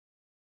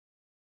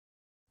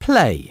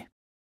Play.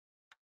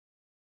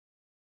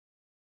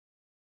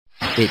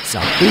 It's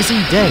a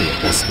busy day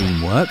at the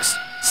Steamworks.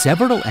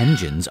 Several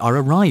engines are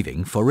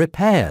arriving for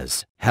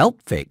repairs.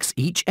 Help fix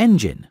each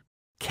engine.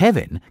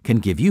 Kevin can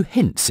give you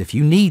hints if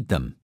you need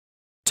them.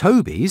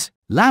 Toby's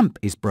lamp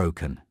is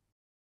broken.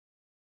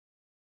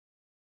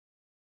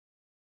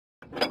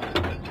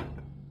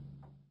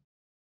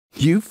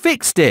 You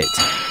fixed it!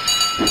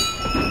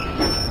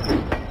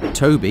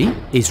 Toby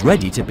is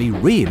ready to be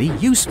really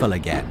useful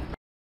again.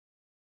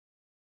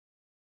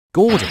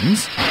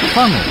 Gordon's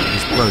funnel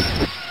is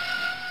broken.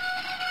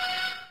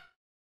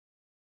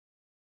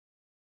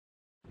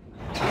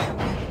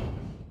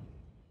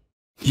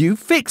 You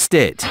fixed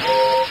it!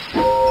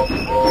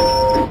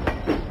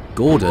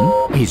 Gordon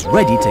is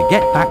ready to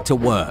get back to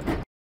work.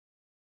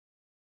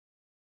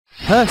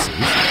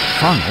 Percy's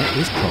funnel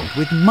is clogged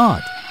with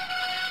mud.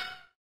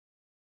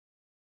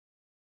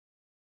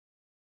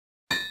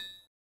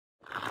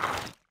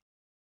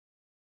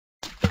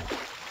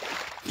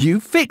 You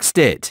fixed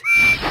it!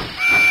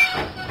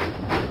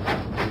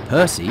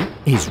 Percy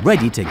is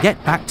ready to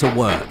get back to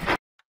work.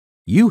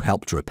 You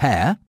helped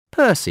repair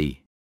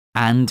Percy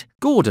and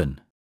Gordon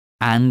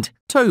and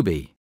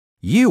Toby.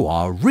 You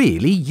are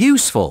really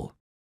useful.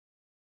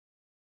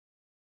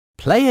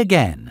 Play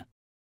again.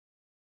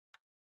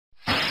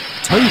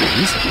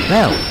 Toby's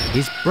bell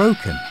is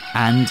broken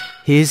and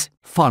his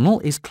funnel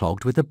is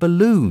clogged with a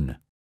balloon.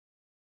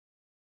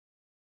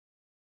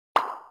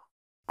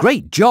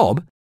 Great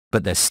job,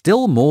 but there's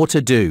still more to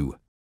do.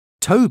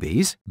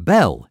 Toby's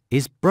bell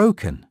is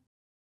broken.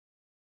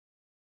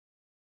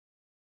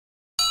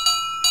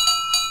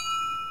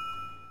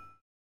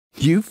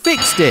 You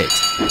fixed it!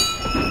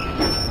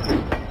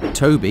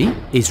 Toby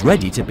is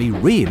ready to be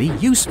really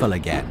useful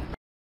again.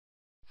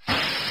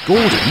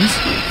 Gordon's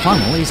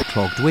funnel is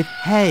clogged with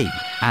hay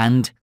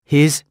and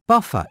his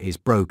buffer is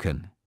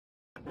broken.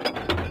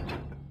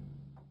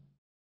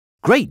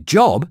 Great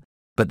job,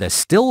 but there's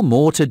still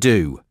more to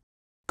do.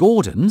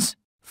 Gordon's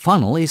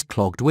funnel is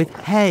clogged with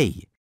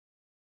hay.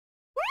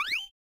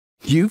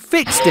 You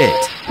fixed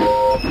it!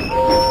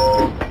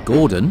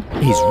 Gordon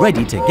is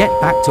ready to get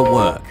back to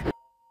work.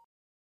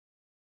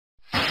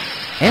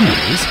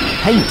 Emily's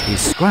paint is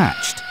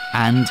scratched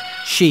and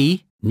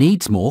she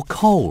needs more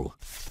coal.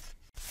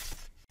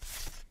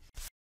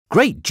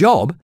 Great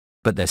job,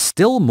 but there's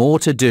still more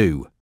to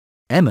do.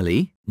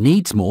 Emily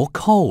needs more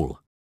coal.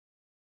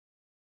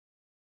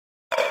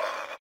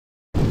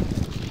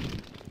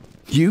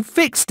 You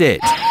fixed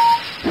it!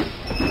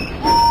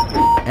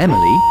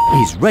 Emily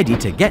is ready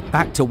to get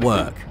back to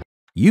work.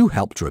 You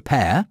helped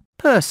repair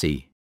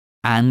Percy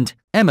and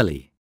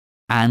Emily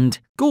and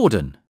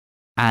Gordon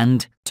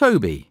and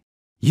Toby.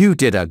 You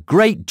did a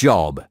great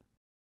job.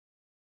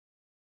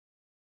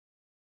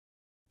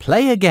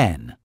 Play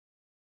again.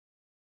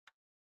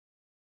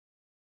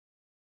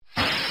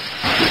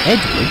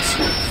 Edward's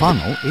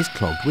funnel is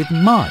clogged with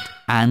mud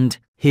and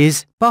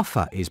his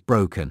buffer is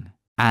broken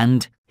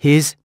and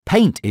his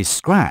paint is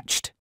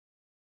scratched.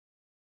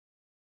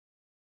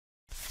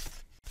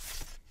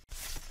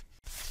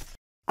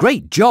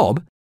 Great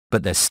job,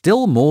 but there's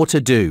still more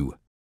to do.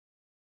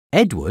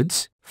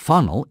 Edward's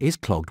funnel is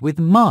clogged with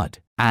mud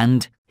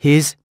and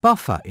his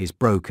buffer is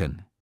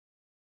broken.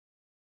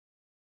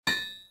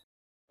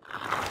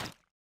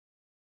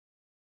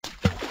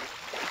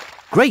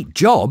 Great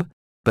job,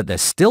 but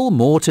there's still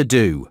more to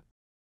do.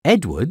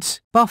 Edward's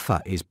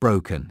buffer is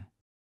broken.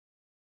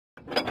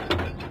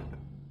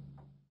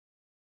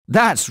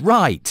 That's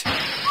right!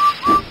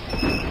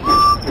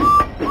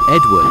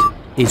 Edward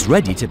is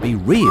ready to be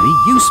really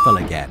useful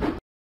again.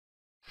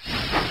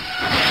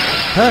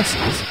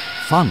 Percy's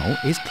funnel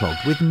is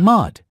clogged with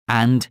mud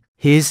and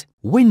his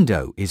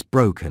window is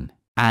broken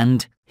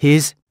and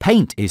his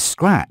paint is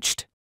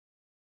scratched.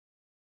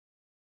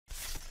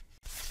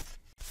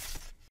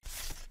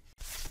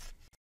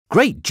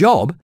 Great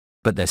job,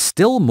 but there's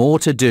still more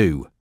to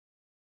do.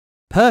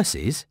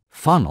 Percy's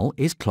funnel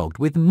is clogged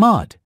with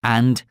mud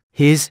and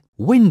his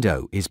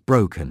window is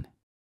broken.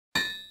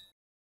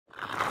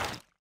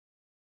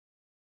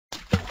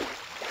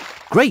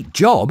 Great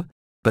job,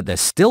 but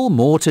there's still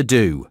more to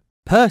do.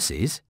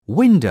 Percy's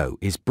window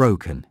is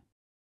broken.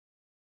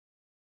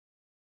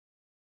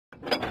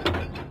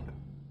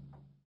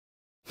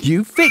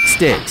 You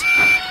fixed it!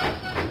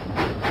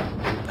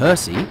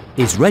 Percy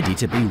is ready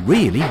to be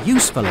really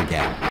useful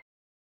again.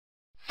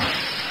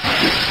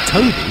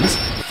 Toby's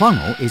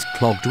funnel is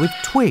clogged with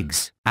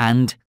twigs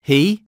and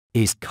he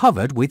is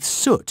covered with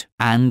soot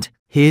and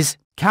his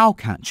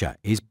cowcatcher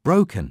is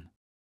broken.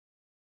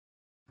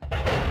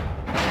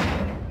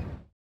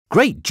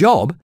 Great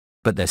job,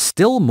 but there's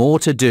still more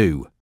to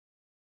do.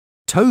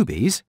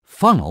 Toby's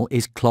funnel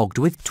is clogged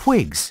with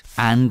twigs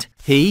and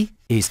he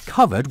is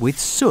covered with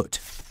soot.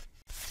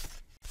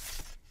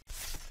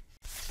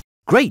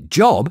 Great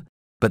job,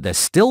 but there's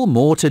still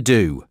more to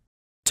do.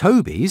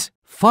 Toby's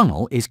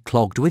funnel is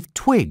clogged with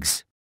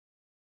twigs.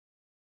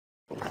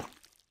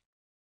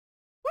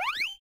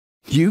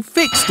 You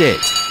fixed it!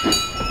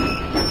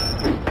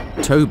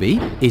 Toby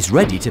is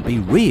ready to be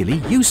really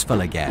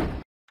useful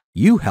again.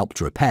 You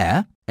helped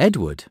repair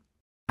Edward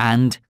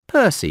and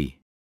Percy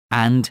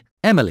and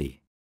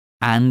Emily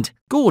and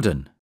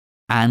Gordon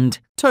and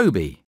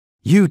Toby.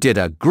 You did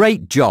a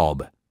great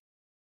job.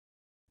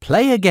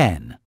 Play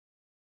again.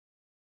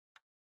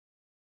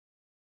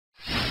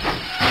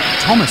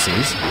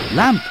 Thomas's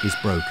lamp is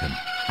broken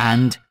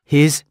and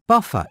his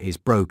buffer is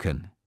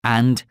broken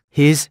and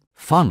his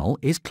funnel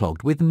is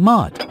clogged with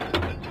mud.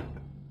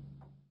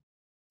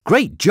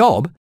 Great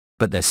job,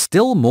 but there's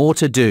still more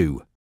to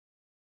do.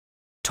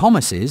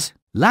 Thomas's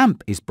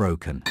lamp is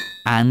broken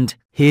and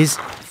his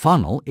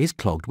funnel is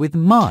clogged with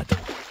mud.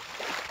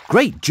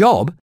 Great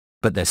job,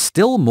 but there's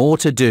still more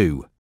to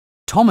do.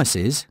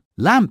 Thomas's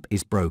lamp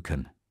is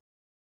broken.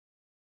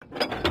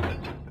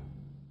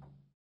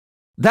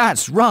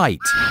 That's right!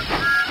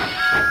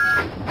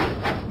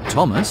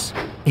 Thomas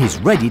is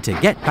ready to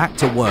get back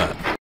to work.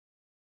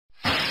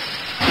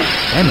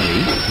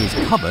 Emily is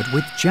covered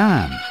with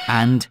jam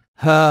and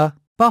her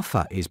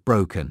buffer is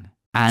broken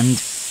and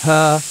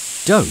her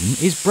dome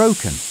is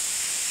broken.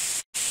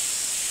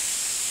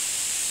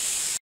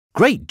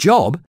 Great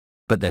job,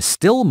 but there's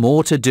still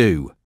more to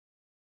do.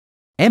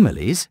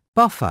 Emily's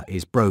buffer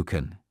is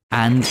broken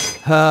and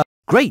her...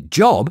 Great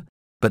job,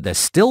 but there's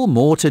still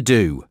more to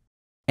do.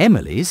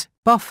 Emily's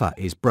buffer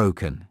is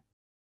broken.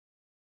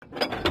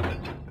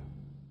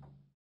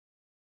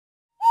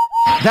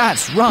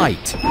 That's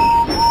right!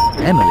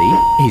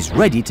 Emily is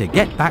ready to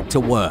get back to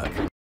work.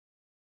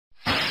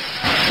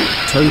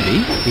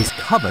 Toby is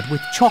covered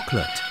with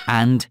chocolate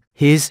and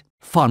his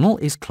funnel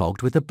is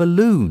clogged with a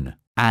balloon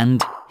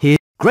and his...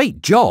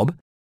 Great job,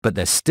 but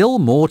there's still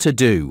more to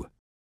do.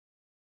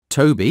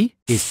 Toby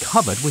is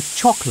covered with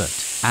chocolate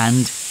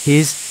and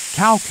his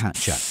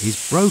cowcatcher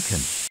is broken.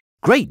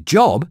 Great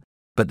job,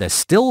 but there's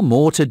still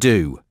more to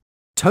do.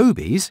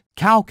 Toby's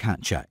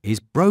cowcatcher is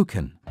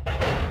broken.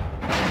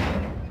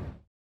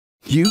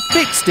 You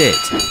fixed it!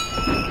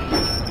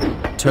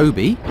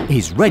 Toby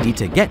is ready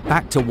to get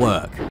back to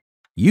work.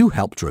 You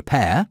helped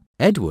repair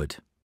Edward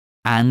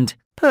and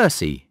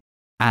Percy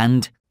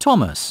and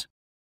Thomas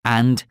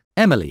and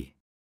Emily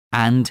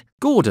and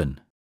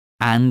Gordon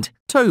and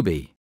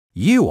Toby.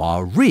 You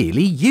are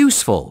really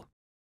useful.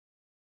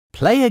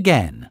 Play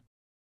again.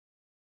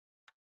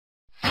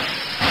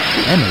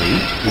 Emily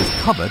is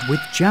covered with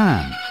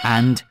jam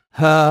and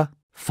her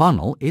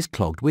funnel is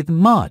clogged with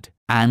mud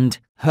and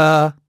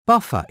her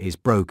buffer is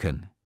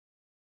broken.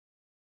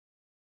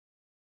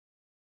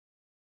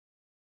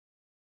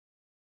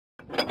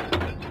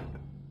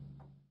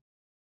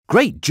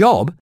 Great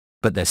job,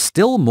 but there's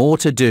still more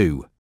to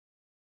do.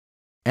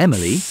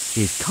 Emily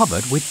is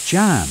covered with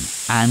jam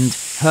and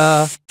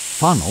her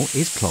funnel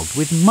is clogged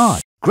with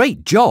mud.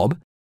 Great job,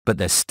 but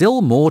there's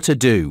still more to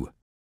do.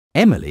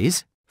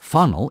 Emily's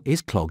funnel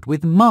is clogged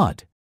with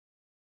mud.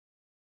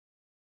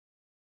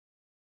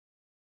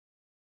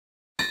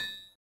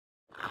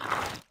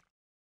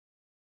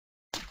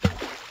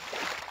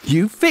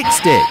 You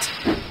fixed it!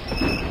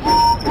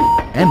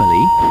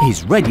 Emily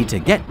is ready to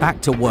get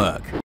back to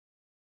work.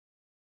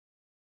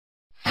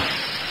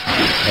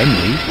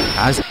 Henry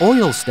has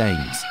oil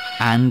stains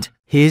and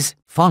his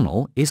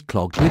funnel is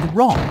clogged with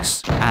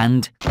rocks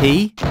and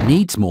he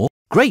needs more.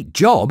 Great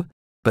job,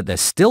 but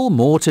there's still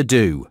more to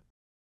do.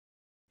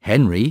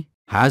 Henry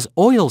has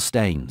oil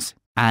stains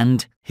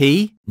and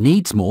he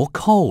needs more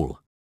coal.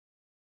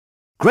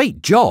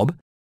 Great job,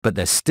 but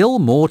there's still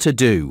more to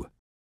do.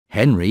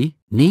 Henry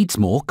needs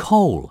more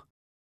coal.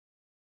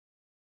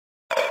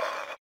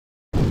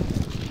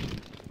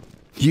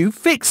 You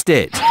fixed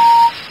it!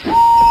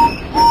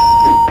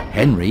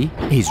 Henry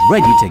is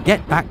ready to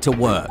get back to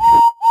work.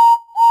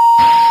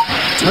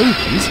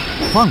 Toby's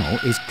funnel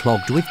is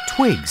clogged with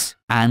twigs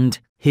and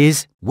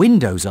his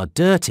windows are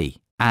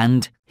dirty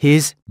and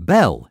his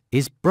bell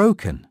is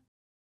broken.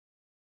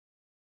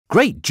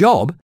 Great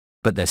job,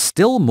 but there's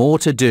still more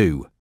to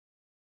do.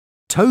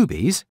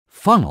 Toby's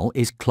funnel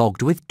is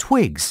clogged with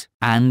twigs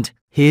and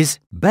his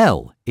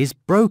bell is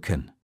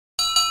broken.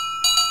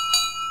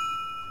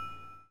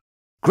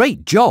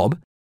 Great job,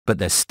 but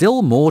there's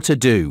still more to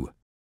do.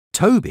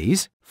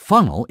 Toby's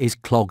funnel is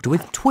clogged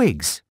with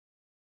twigs.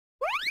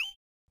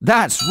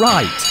 That's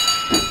right!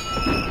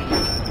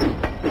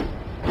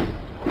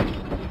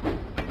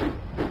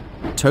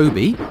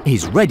 Toby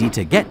is ready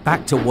to get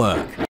back to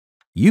work.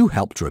 You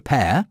helped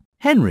repair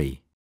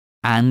Henry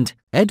and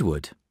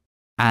Edward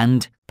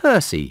and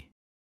Percy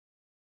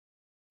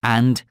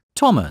and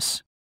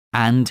Thomas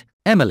and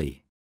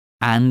Emily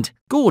and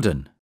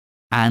Gordon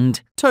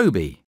and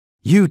Toby.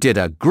 You did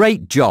a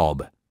great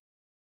job.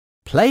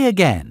 Play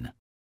again.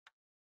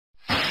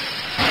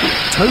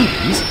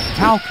 Toby's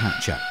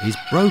cowcatcher is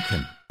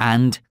broken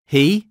and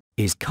he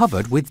is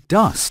covered with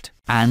dust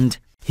and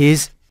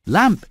his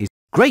lamp is...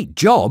 Great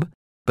job,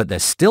 but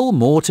there's still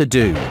more to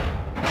do.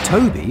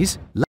 Toby's...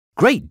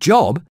 Great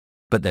job,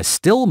 but there's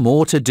still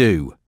more to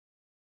do.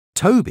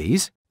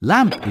 Toby's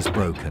lamp is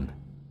broken.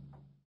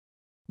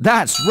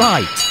 That's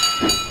right!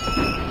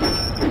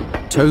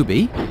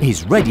 Toby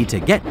is ready to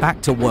get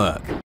back to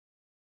work.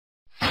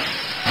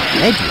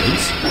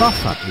 Edward's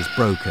buffer is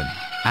broken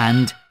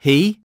and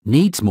he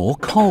needs more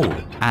coal,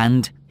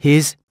 and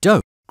his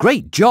dough.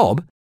 Great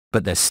job,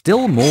 but there's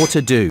still more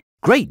to do.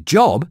 Great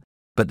job,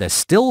 but there's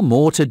still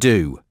more to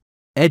do.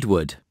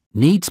 Edward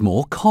needs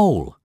more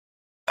coal.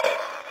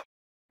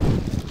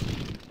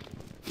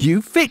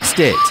 You fixed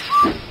it!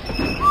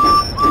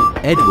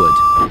 Edward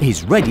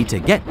is ready to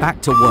get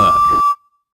back to work.